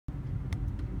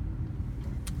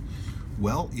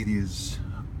Well, it is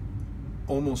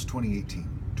almost 2018.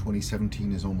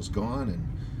 2017 is almost gone, and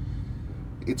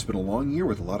it's been a long year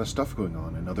with a lot of stuff going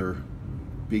on. Another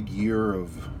big year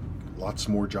of lots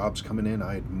more jobs coming in.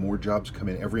 I had more jobs come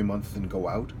in every month than go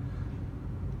out.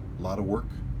 A lot of work,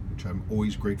 which I'm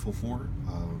always grateful for.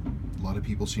 A lot of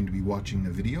people seem to be watching the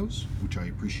videos, which I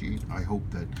appreciate. I hope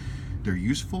that they're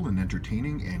useful and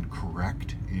entertaining and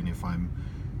correct. And if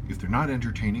they're not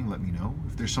entertaining, let me know.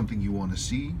 If there's something you want to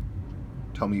see,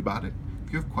 tell me about it.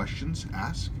 If you have questions,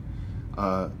 ask.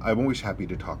 I'm always happy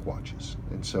to talk watches.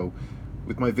 And so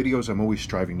with my videos, I'm always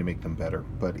striving to make them better.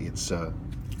 But it's,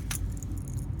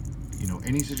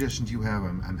 any suggestions you have,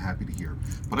 I'm happy to hear.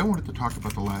 But I wanted to talk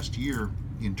about the last year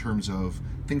in terms of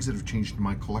things that have changed in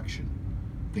my collection.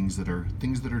 Things that are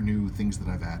new, things that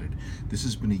I've added. This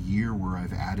has been a year where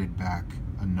I've added back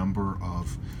a number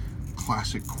of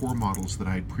classic core models that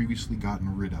I had previously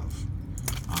gotten rid of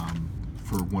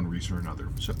for one reason or another.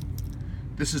 So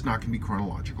this is not going to be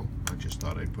chronological. I just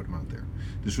thought I'd put them out there.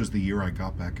 This was the year I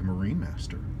got back a Marine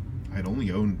Master. I'd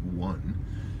only owned one.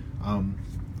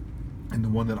 And the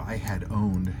one that I had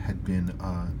owned had been,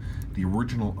 the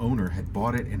original owner had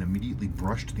bought it and immediately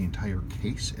brushed the entire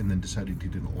case and then decided he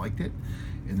didn't like it.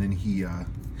 And then he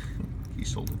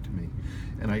sold it to me.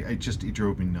 And it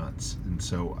drove me nuts. And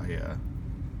so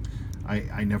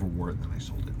I never wore it, then I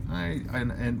sold it.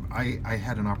 I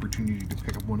had an opportunity to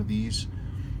pick up one of these,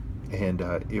 and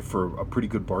if for a pretty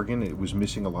good bargain. It was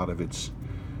missing a lot of its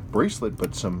bracelet,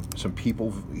 but some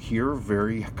people here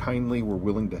very kindly were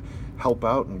willing to help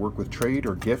out and work with trade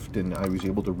or gift, and I was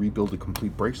able to rebuild a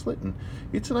complete bracelet, and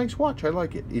it's a nice watch. I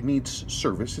like it. It needs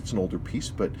service. It's an older piece,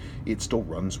 but it still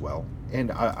runs well,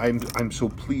 and I'm so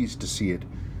pleased to see it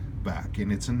back,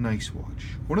 and it's a nice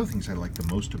watch. One of the things I like the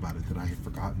most about it that I had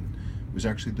forgotten was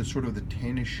actually the sort of the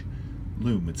tannish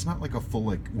lume. It's not like a full,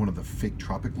 like one of the fake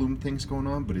tropic lume things going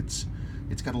on, but it's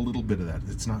got a little bit of that.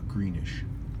 It's not greenish.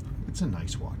 It's a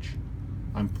nice watch.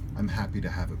 I'm happy to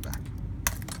have it back.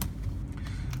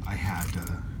 I had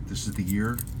this is the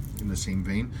year, in the same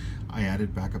vein, I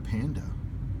added back a Panda.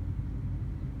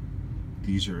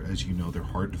 These are, as you know, they're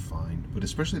hard to find, but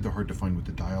especially they're hard to find with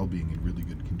the dial being in really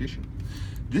good condition.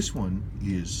 This one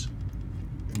is,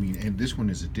 and this one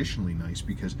is additionally nice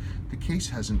because the case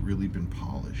hasn't really been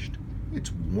polished.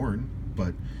 It's worn,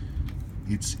 but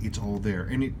it's all there,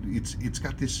 and it's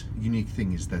got this unique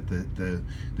thing, is that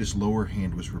this lower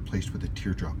hand was replaced with a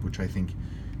teardrop, which I think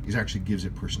actually gives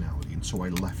it personality, and so I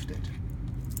left it.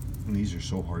 And these are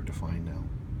so hard to find now.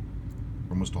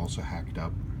 Almost also hacked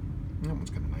up. That one's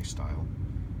got a nice style.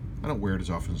 I don't wear it as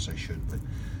often as I should, but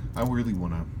I really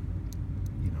want to,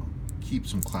 keep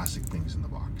some classic things in the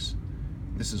box.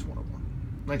 This is one of them.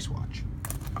 Nice watch.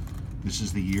 This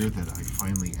is the year that I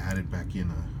finally added back in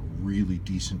a really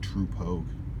decent True Pogue.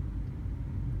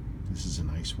 This is a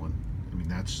nice one.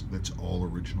 That's all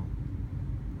original.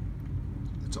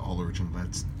 It's all original.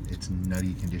 It's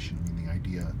nutty condition. The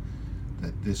idea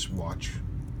that this watch,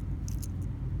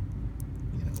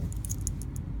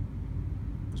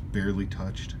 was barely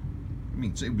touched.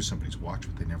 It was somebody's watch,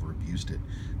 but they never abused it.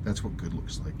 That's what good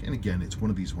looks like. And again, it's one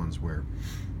of these ones where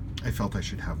I felt I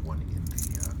should have one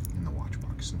in the watch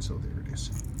box, and so there it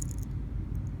is.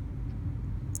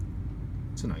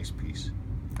 It's a nice piece.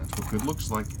 That's what good looks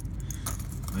like.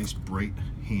 Nice bright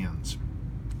hands.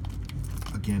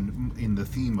 Again, in the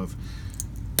theme of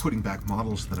putting back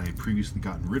models that I had previously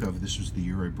gotten rid of, this was the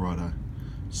year I brought a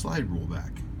slide rule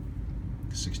back.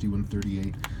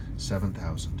 6138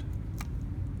 7000.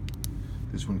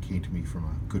 This one came to me from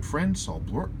a good friend, Saul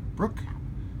Brook.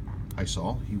 Hi,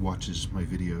 Saul. He watches my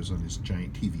videos on his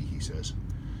giant TV, he says.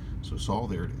 So, Saul,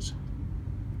 there it is.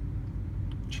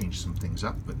 Changed some things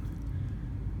up, but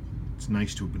it's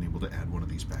nice to have been able to add one of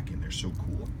these back in. They're so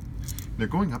cool. They're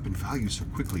going up in value so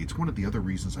quickly. It's one of the other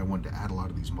reasons I wanted to add a lot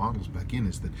of these models back in,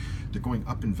 is that they're going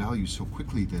up in value so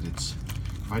quickly that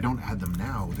if I don't add them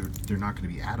now, they're not going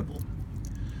to be addable.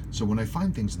 So when I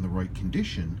find things in the right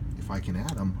condition, if I can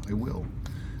add them, I will.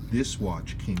 This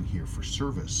watch came here for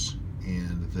service,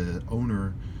 and the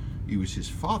owner, it was his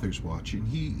father's watch, and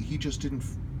he just didn't,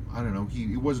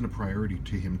 it wasn't a priority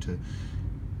to him to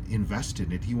invest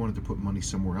in it. He wanted to put money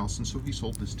somewhere else, and so he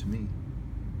sold this to me.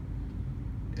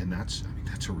 And that's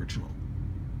original.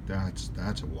 That's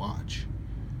a watch.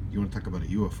 You want to talk about a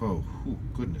UFO? Ooh,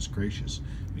 goodness gracious.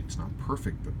 It's not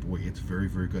perfect, but boy, it's very,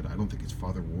 very good. I don't think his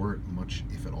father wore it much,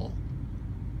 if at all.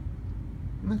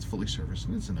 And that's fully serviced,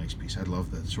 and it's a nice piece. I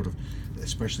love that sort of,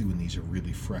 especially when these are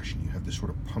really fresh and you have this sort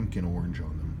of pumpkin orange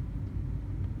on them.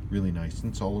 Really nice,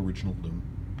 and it's all original lume.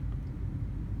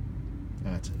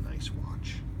 That's a nice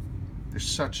watch. There's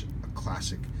such a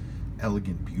classic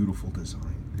elegant, beautiful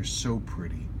design. They're so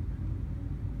pretty,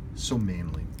 so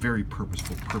manly, very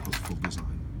purposeful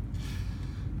design.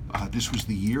 This was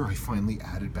the year I finally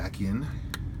added back in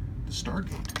the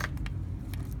Stargate.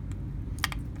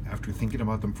 After thinking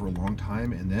about them for a long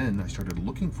time, and then I started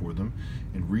looking for them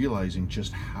and realizing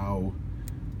just how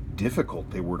difficult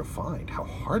they were to find, how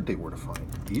hard they were to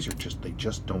find. They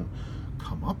just don't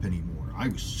come up anymore. I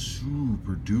was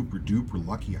super duper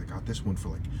lucky. I got this one for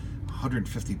like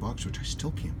 $150, which I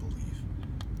still can't believe.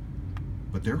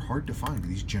 But they're hard to find,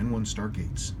 these Gen 1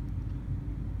 Stargates.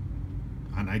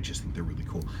 And I just think they're really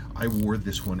cool. I wore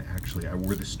this one, actually. I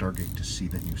wore this Stargate to see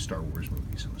the new Star Wars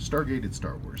movie. So Stargate at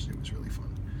Star Wars. It was really fun.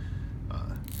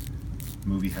 The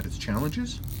movie had its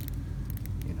challenges.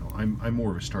 You know, I'm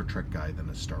more of a Star Trek guy than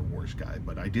a Star Wars guy.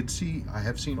 But I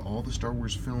have seen all the Star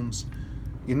Wars films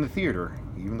in the theater,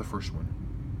 even the first one.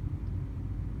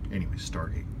 Anyway,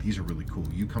 Stargate. These are really cool.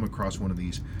 You come across one of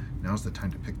these, now's the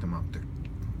time to pick them up. They're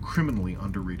criminally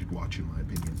underrated watch, in my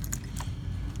opinion.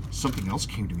 Something else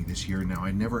came to me this year. Now,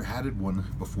 I never added one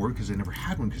before because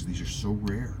these are so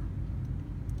rare.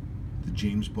 The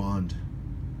James Bond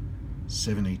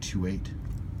 7828.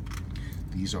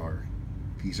 These are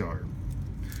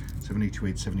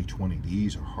 7828, 7020.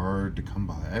 These are hard to come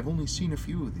by. I've only seen a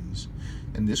few of these.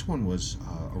 And this one was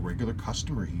a regular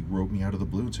customer. He wrote me out of the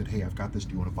blue and said, "Hey, I've got this.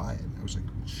 Do you want to buy it?" And I was like,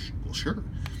 well, sure.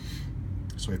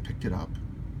 So I picked it up.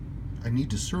 I need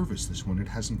to service this one. It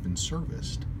hasn't been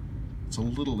serviced. It's a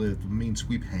little, the main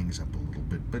sweep hangs up a little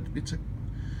bit, but it's a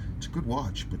good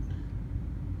watch. But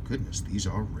goodness, these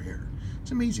are rare.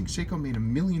 It's amazing. Seiko made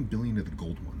 1 billion of the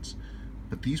gold ones.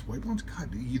 But these white ones,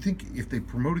 God, you think if they're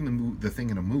promoting the thing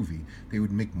in a movie, they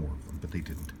would make more of them, but they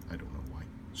didn't. I don't know why.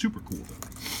 Super cool, though.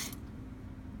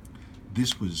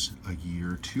 This was a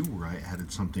year, too, where I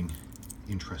added something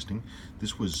interesting.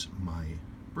 This was my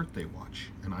birthday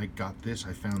watch, and I got this.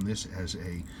 I found this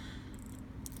I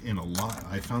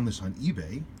found this on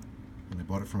eBay, and I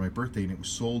bought it for my birthday, and it was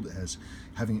sold as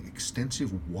having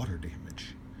extensive water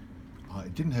damage.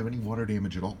 It didn't have any water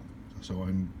damage at all, so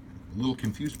I'm a little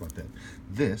confused about that.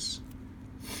 This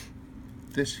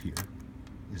here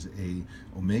is a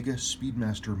Omega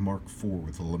Speedmaster Mark IV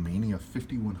with a Lemania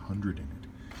 5100 in it.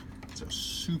 It's a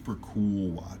super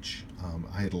cool watch.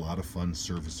 I had a lot of fun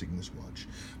servicing this watch,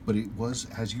 but it was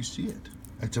as you see it.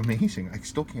 It's amazing. I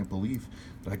still can't believe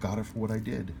that I got it for what I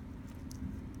did.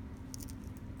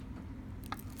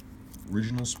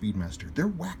 Original Speedmaster. They're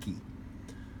wacky.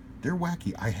 They're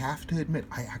wacky. I have to admit,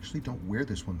 I actually don't wear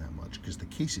this one that much because the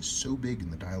case is so big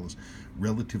and the dial is,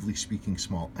 relatively speaking,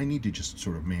 small. I need to just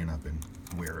sort of man up and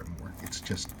wear it more. It's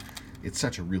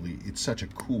such a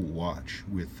cool watch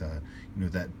with, that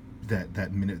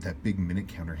big minute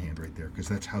counter hand right there, because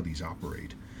that's how these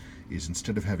operate. Is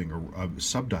instead of having a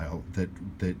sub-dial that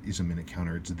is a minute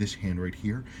counter, it's this hand right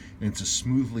here, and it's a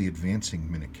smoothly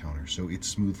advancing minute counter. So it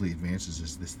smoothly advances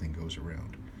as this thing goes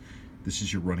around. This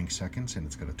is your running seconds, and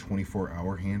it's got a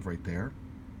 24-hour hand right there.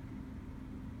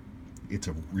 It's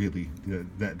a really,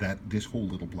 this whole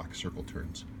little black circle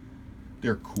turns.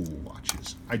 They're cool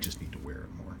watches. I just need to wear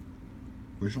it more.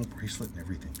 Original bracelet and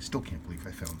everything. Still can't believe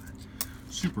I found that.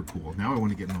 Super cool. Now I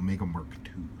want to get an Omega Mark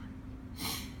II.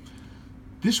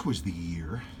 This was the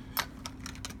year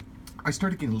I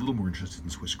started getting a little more interested in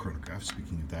Swiss chronographs.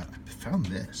 Speaking of that, I found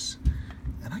this,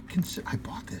 and I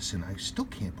bought this, and I still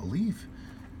can't believe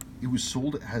it was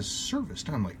sold as serviced.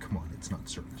 I'm like, come on, it's not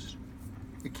serviced.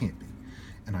 It can't be.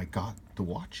 And I got the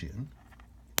watch in,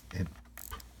 and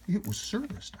it was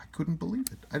serviced. I couldn't believe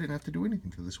it. I didn't have to do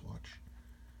anything to this watch.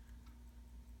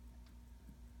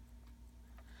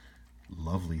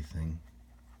 Lovely thing.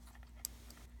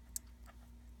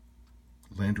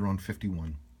 Landeron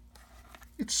 51.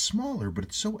 It's smaller, but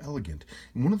it's so elegant.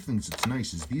 And one of the things that's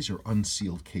nice is these are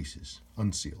unsealed cases.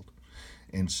 Unsealed.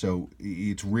 And so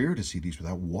it's rare to see these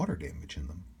without water damage in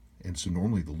them. And so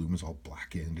normally the lume is all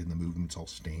blackened and the movement's all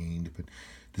stained. But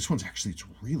this one's actually, it's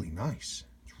really nice.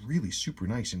 It's really super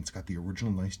nice. And it's got the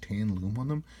original nice tan lume on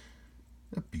them.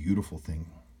 A beautiful thing.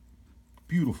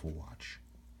 Beautiful watch.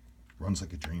 Runs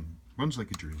like a dream. Runs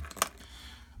like a dream.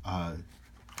 I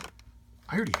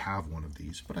already have one of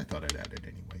these, but I thought I'd add it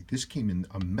anyway. This came in,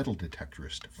 a metal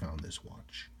detectorist found this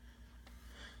watch.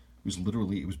 It was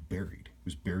buried. It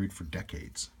was buried for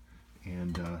decades.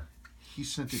 And he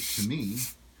sent it to me,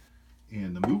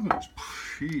 and the movement was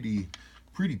pretty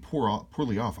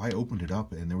poorly off. I opened it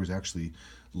up, and there was actually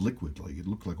liquid. Like it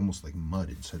looked like almost like mud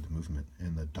inside the movement,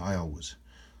 and the dial was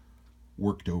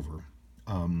worked over.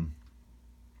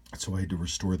 So I had to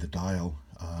restore the dial.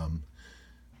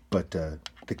 But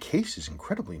the case is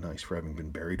incredibly nice for having been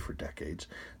buried for decades.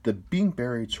 The being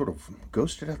buried sort of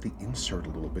ghosted out the insert a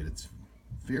little bit. It's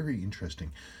very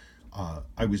interesting.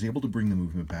 I was able to bring the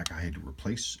movement back. I had to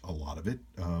replace a lot of it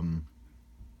and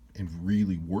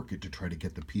really work it to try to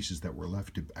get the pieces that were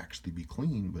left to actually be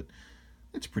clean, but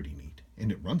it's pretty neat.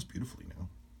 And it runs beautifully now.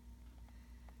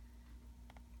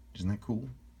 Isn't that cool?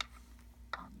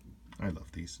 I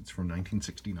love these. It's from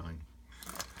 1969.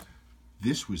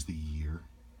 This was the year,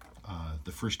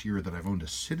 the first year that I've owned a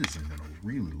Citizen in a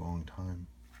really long time.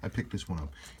 I picked this one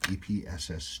up,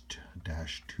 APSS-2Y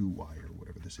or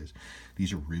whatever this is.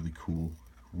 These are really cool.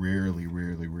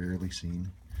 Rarely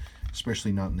seen,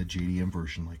 especially not in the JDM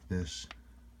version like this.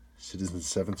 Citizen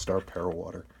 7-star Power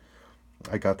Water.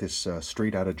 I got this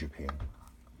straight out of Japan,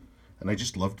 and I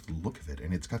just loved the look of it.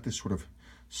 And it's got this sort of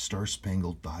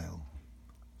star-spangled dial,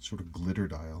 sort of glitter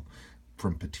dial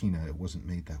from patina. It wasn't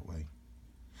made that way.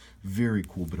 Very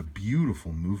cool, but a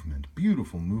beautiful movement,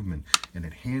 and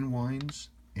it hand winds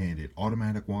and it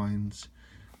automatic winds.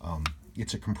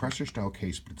 It's a compressor style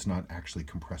case, but it's not actually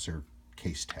compressor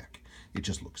case tech. It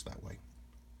just looks that way.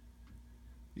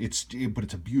 But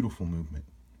it's a beautiful movement,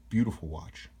 beautiful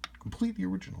watch, completely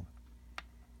original.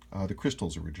 The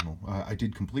crystal's original. I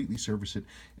did completely service it,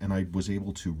 and I was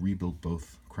able to rebuild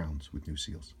both crowns with new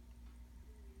seals.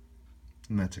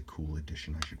 And that's a cool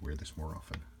addition. I should wear this more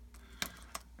often.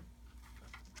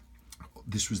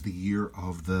 This was the year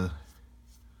of the...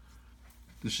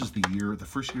 This is the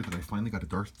first year that I finally got a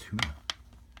Darth Tuna.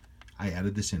 I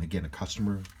added this in. Again, a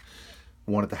customer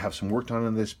wanted to have some work done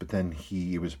on this, but then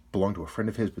belonged to a friend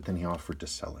of his, but then he offered to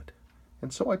sell it.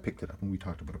 And so I picked it up, and we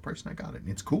talked about a price, and I got it. And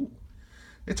it's cool.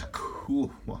 It's a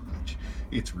cool watch.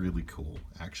 It's really cool,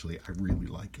 actually. I really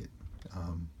like it.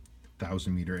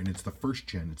 1000 meter, and it's the first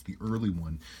gen. It's the early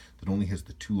one that only has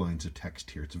the 2 lines of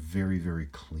text here. It's very, very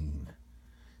clean.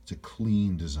 It's a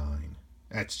clean design.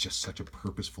 That's just such a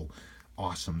purposeful,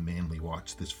 awesome, manly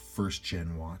watch. This first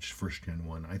gen watch, first gen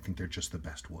one, I think they're just the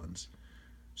best ones.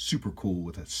 Super cool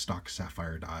with a stock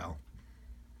sapphire dial.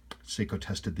 Seiko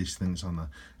tested these things on the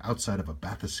outside of a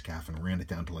bathyscaphe and ran it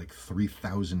down to like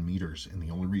 3,000 meters. And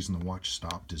the only reason the watch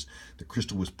stopped is the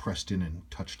crystal was pressed in and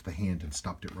touched the hand and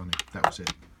stopped it running. That was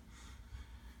it.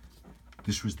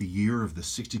 This was the year of the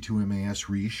 62 MAS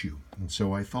reissue. And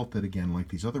so I felt that, again, like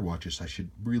these other watches, I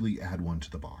should really add one to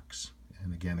the box.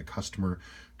 And again, a customer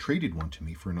traded one to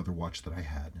me for another watch that I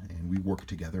had. And we worked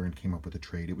together and came up with a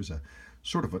trade. It was a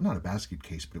sort of not a basket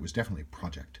case, but it was definitely a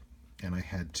project. And I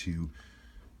had to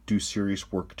do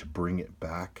serious work to bring it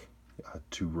back,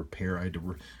 to repair. I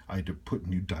had to put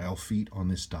new dial feet on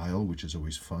this dial, which is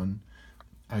always fun.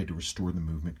 I had to restore the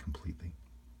movement completely.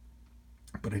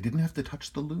 But I didn't have to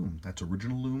touch the loom. That's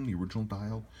original loom, the original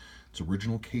dial. It's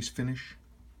original case finish.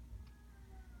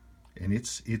 And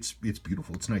it's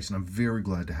beautiful. It's nice, and I'm very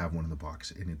glad to have one in the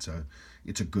box. And it's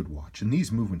a good watch. And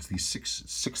these movements, these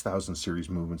 6000 series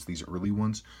movements, these early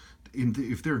ones,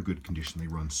 if they're in good condition, they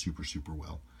run super, super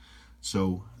well.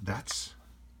 So that's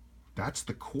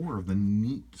the core of the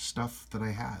neat stuff that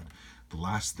I had. The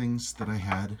last things that I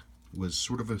had was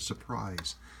sort of a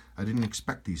surprise. I didn't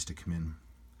expect these to come in.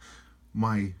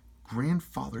 My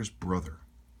grandfather's brother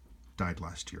died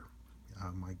last year,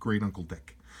 my great uncle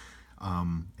Dick.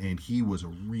 And he was a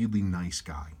really nice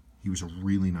guy.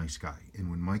 And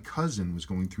when my cousin was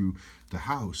going through the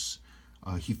house,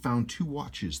 he found 2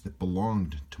 watches that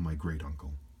belonged to my great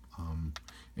uncle.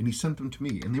 And he sent them to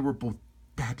me, and they were both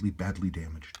badly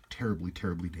damaged, terribly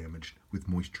damaged, with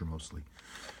moisture mostly.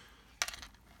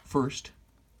 First,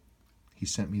 he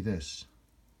sent me this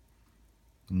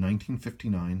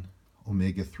 1959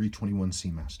 Omega 321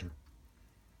 Seamaster.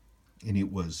 And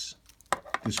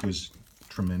this was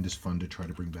tremendous fun to try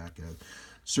to bring back.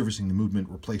 Servicing the movement,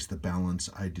 replace the balance.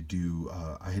 I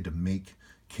had to make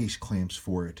case clamps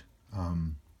for it.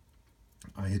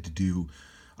 I had to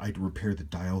repair the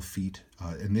dial feet.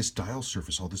 And this dial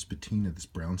surface, all this patina, this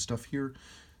brown stuff here,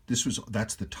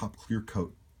 that's the top clear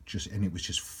coat, and it was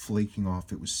just flaking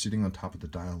off. It was sitting on top of the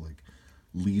dial like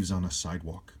leaves on a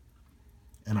sidewalk.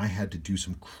 And I had to do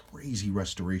some crazy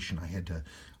restoration. I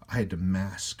had to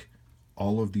mask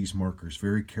all of these markers,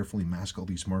 very carefully mask all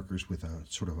these markers with a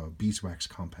sort of a beeswax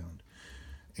compound.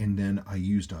 And then I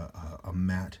used a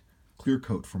matte clear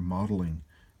coat for modeling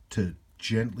to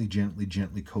gently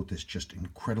coat this just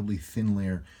incredibly thin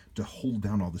layer to hold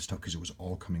down all this stuff, because it was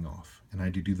all coming off. And I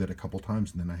had to do that a couple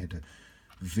times, and then I had to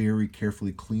very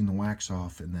carefully clean the wax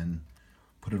off and then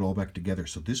put it all back together.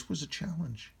 So this was a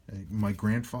challenge. My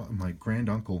great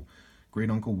uncle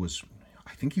was,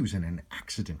 I think he was in an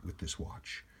accident with this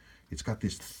watch. It's got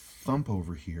this thump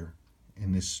over here,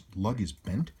 and this lug is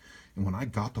bent. And when I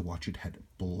got the watch, it had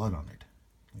blood on it,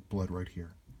 like blood right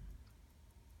here.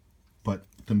 But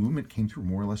the movement came through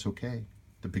more or less okay.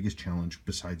 The biggest challenge,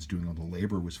 besides doing all the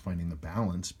labor, was finding the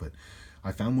balance. But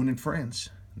I found one in France.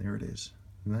 There it is.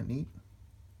 Isn't that neat?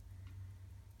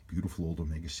 Beautiful old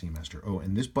Omega Seamaster. Oh,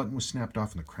 and this button was snapped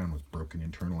off and the crown was broken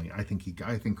internally. I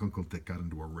think Uncle Dick got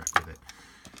into a wreck with it.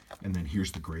 And then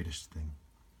here's the greatest thing.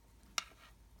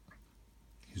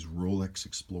 His Rolex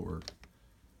Explorer.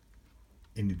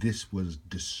 And this was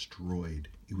destroyed.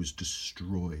 It was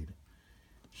destroyed.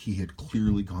 He had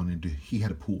clearly gone into, he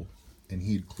had a pool, and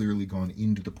he had clearly gone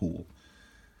into the pool,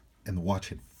 and the watch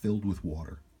had filled with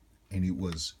water, and it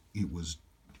was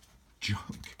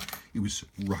junk. It was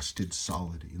rusted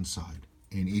solid inside.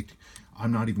 And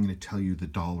I'm not even going to tell you the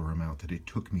dollar amount that it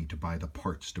took me to buy the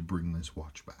parts to bring this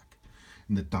watch back.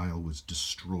 And the dial was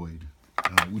destroyed,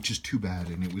 which is too bad.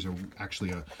 And it was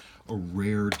actually a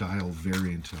rare dial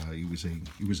variant. It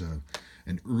was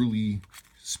an early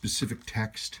specific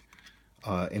text,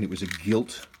 and it was a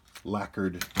gilt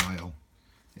lacquered dial,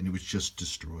 and it was just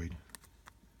destroyed.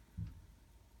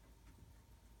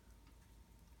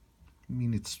 I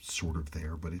mean, it's sort of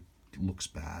there, but it looks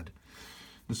bad.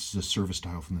 This is a service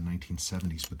dial from the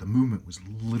 1970s, but the movement was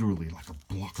literally like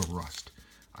a block of rust.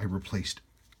 I replaced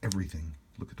everything.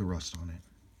 Look at the rust on it.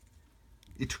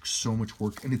 It took so much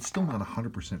work, and it's still not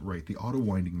 100% right. The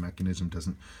auto-winding mechanism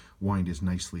doesn't wind as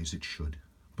nicely as it should,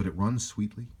 but it runs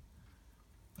sweetly.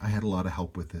 I had a lot of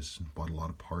help with this, bought a lot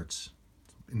of parts,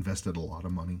 invested a lot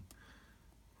of money,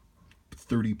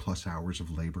 30 plus hours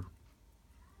of labor.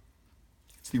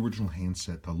 It's the original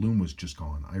handset. The loom was just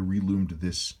gone. I reloomed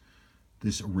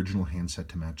this original handset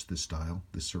to match this dial,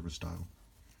 this service dial.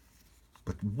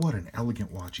 But what an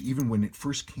elegant watch. Even when it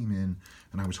first came in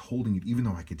and I was holding it, even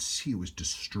though I could see it was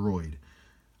destroyed,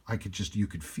 you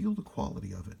could feel the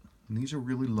quality of it. And these are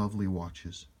really lovely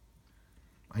watches.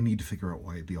 I need to figure out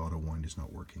why the auto wind is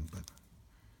not working, but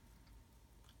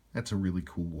that's a really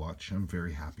cool watch. I'm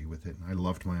very happy with it. I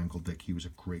loved my Uncle Dick. He was a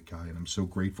great guy, and I'm so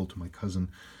grateful to my cousin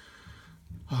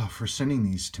for sending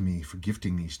these to me, for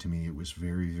gifting these to me. It was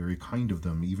very, very kind of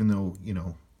them. Even though,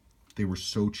 they were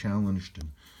so challenged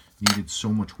and needed so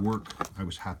much work, I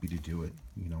was happy to do it.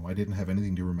 I didn't have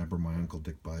anything to remember my Uncle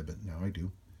Dick by, but now I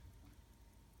do.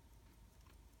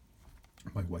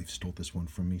 My wife stole this one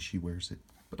from me. She wears it,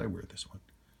 but I wear this one.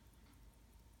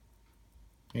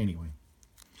 Anyway,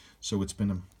 so it's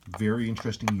been a very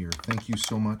interesting year. Thank you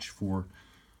so much for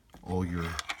all your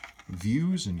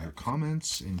views and your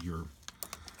comments and your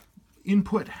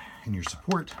input and your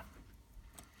support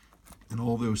and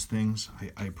all those things.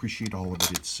 I appreciate all of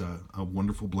it. It's a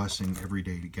wonderful blessing every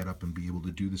day to get up and be able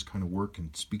to do this kind of work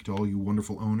and speak to all you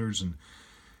wonderful owners and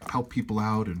help people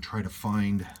out and try to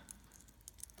find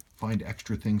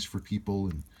extra things for people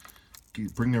and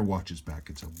bring their watches back.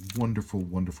 It's a wonderful,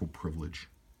 wonderful privilege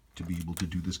to be able to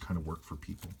do this kind of work for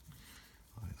people.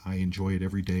 I enjoy it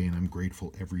every day, and I'm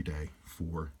grateful every day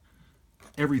for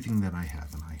everything that I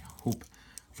have, and I hope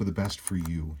for the best for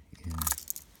you in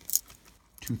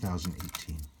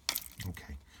 2018.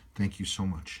 Okay, thank you so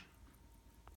much.